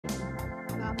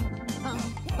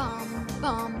Bum,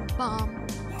 bum, bum.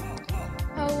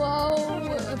 Hello,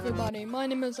 everybody. My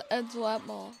name is Ed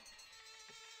Zlatmall.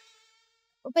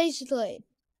 Well, basically,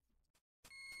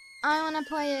 I want to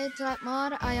play a Zlat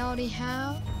mod I already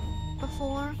have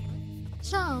before.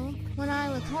 So, when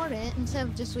I record it, instead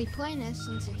of just replaying it,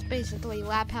 since it's basically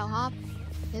lap how hop,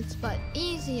 it's but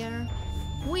easier,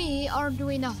 we are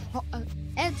doing a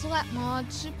Ed Zlat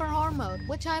mod super hard mode,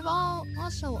 which I've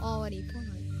also already played.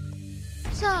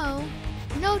 So,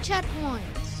 no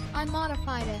checkpoints. I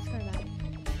modified it for that.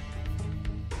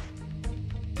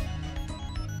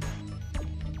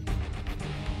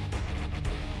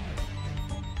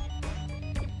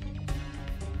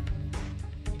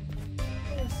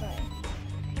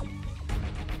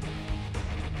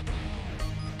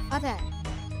 Okay.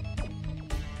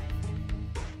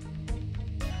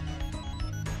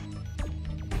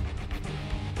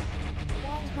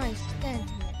 What's my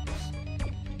stance?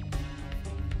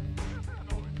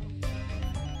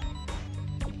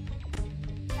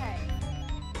 Okay.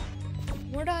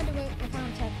 Where do I do it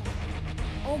without checkpoint?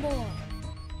 Oh boy.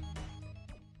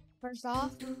 First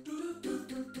off,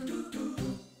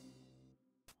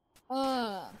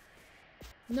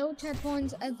 no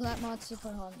checkpoints and that mod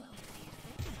super hard now.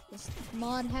 This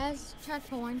mod has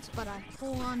checkpoints, but I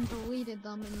full-on deleted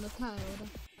them in the code.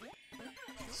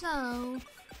 So,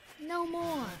 no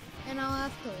more. And I'll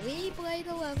have to replay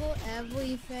the level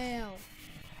every fail.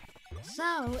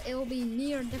 So, it will be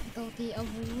near difficulty of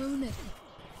lunatic.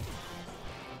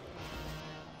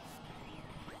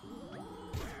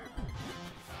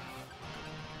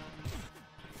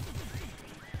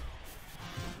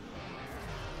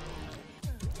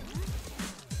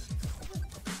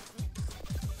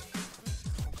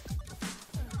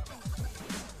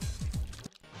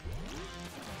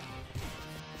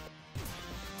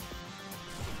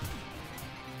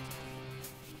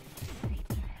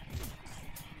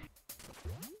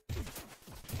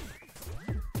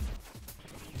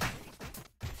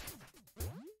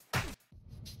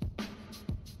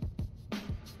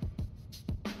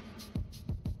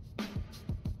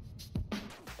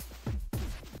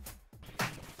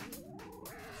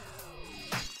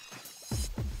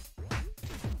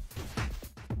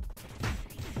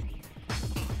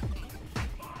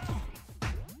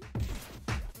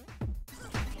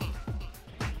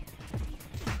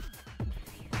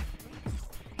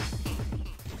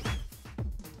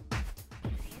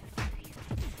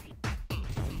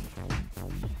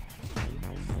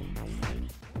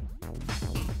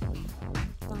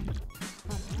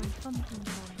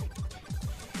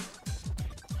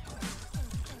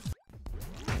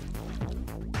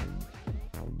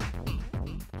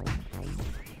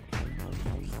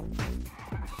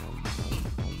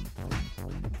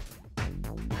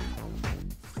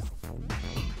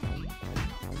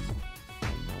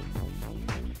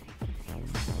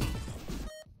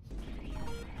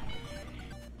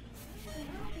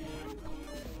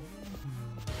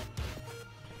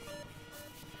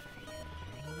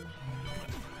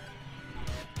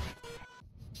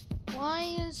 Why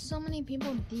is so many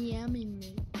people DMing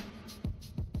me?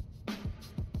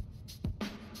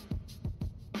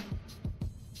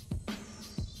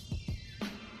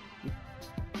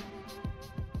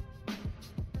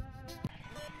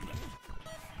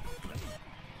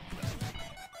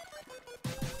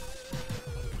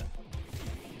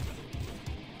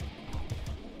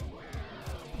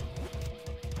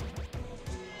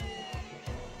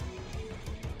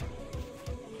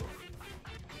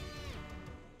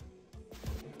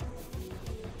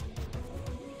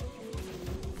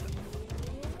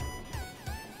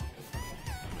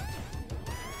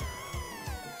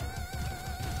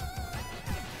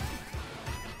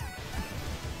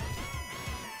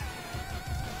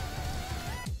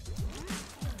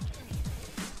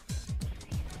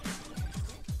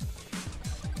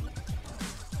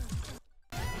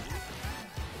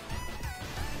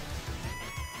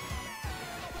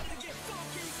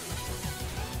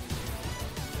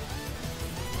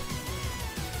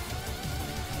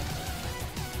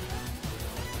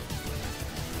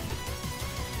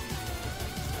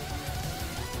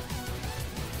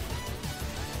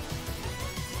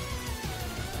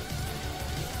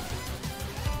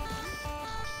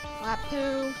 Lap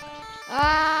 2.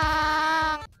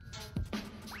 Ah!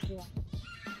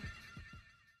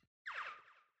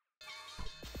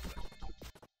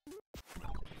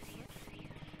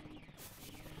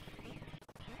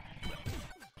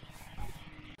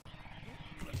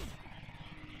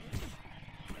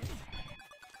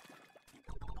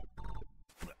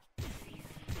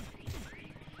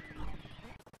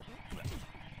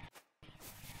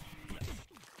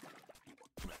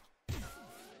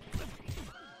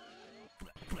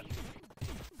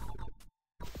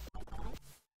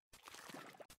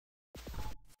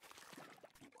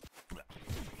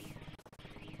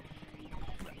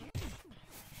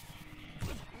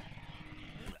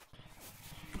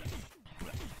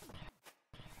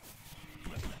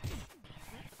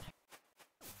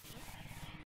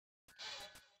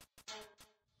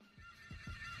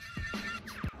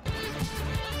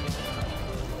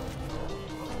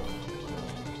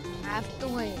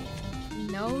 3.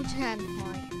 No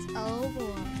checkpoints. Oh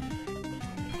boy.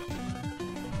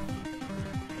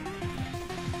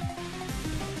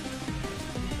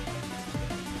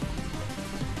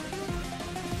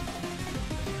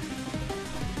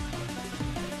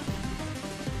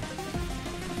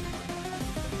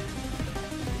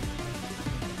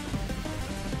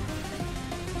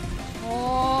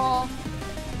 Oh.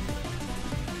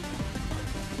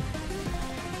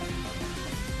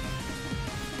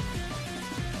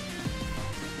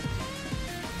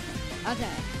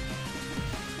 Okay.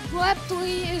 Lap 3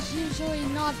 is usually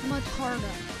not much harder.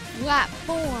 Lap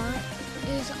 4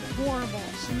 is horrible.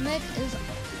 Smith is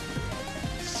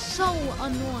so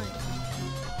annoying.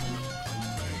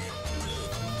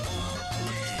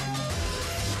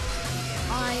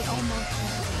 I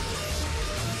almost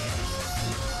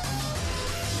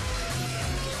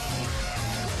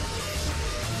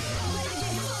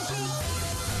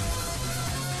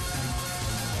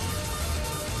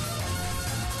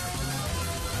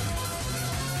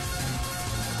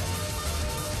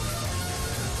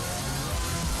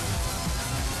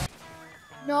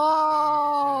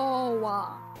No!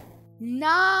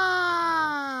 Nah!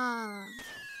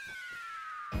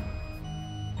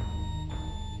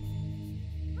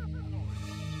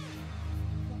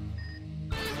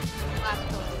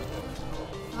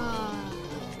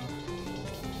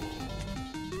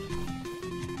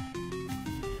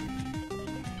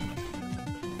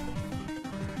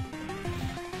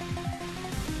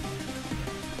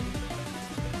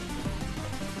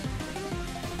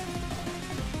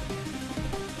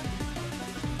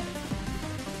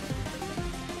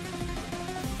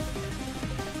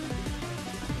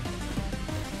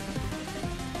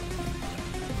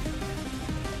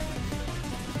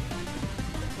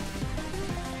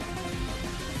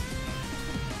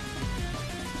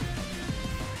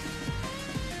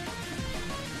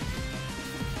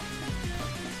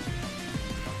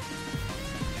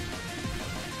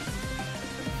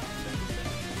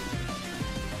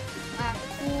 Lap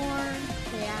 4,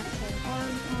 the actual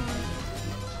hard part.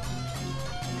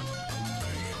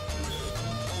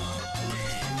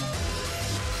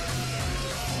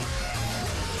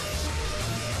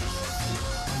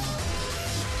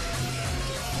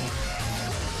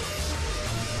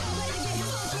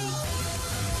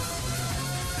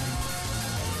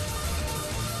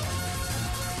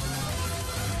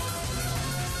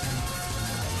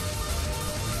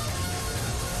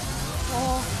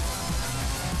 Oh.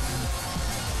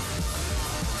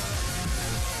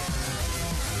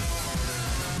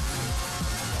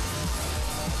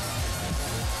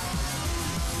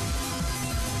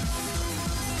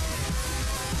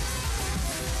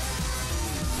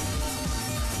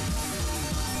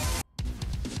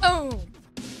 Boom!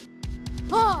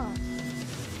 Huh!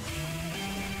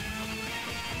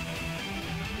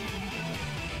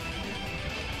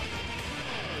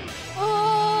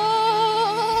 Oh!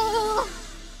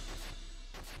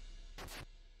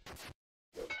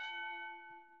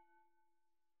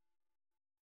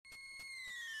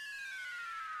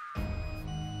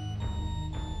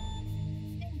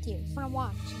 Thank you for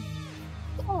watching.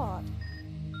 God.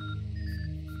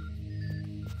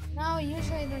 Now,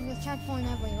 usually there's a checkpoint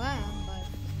every lap, but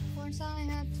of course I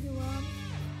had to,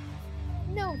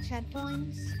 no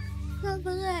checkpoints. The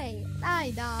delay.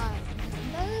 I died.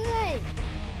 The delay.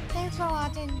 Thanks for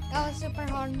watching. That was super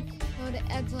hard. Go to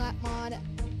EDSLAP mod.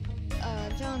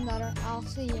 John Better. I'll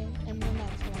see you in the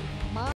next one. Bye.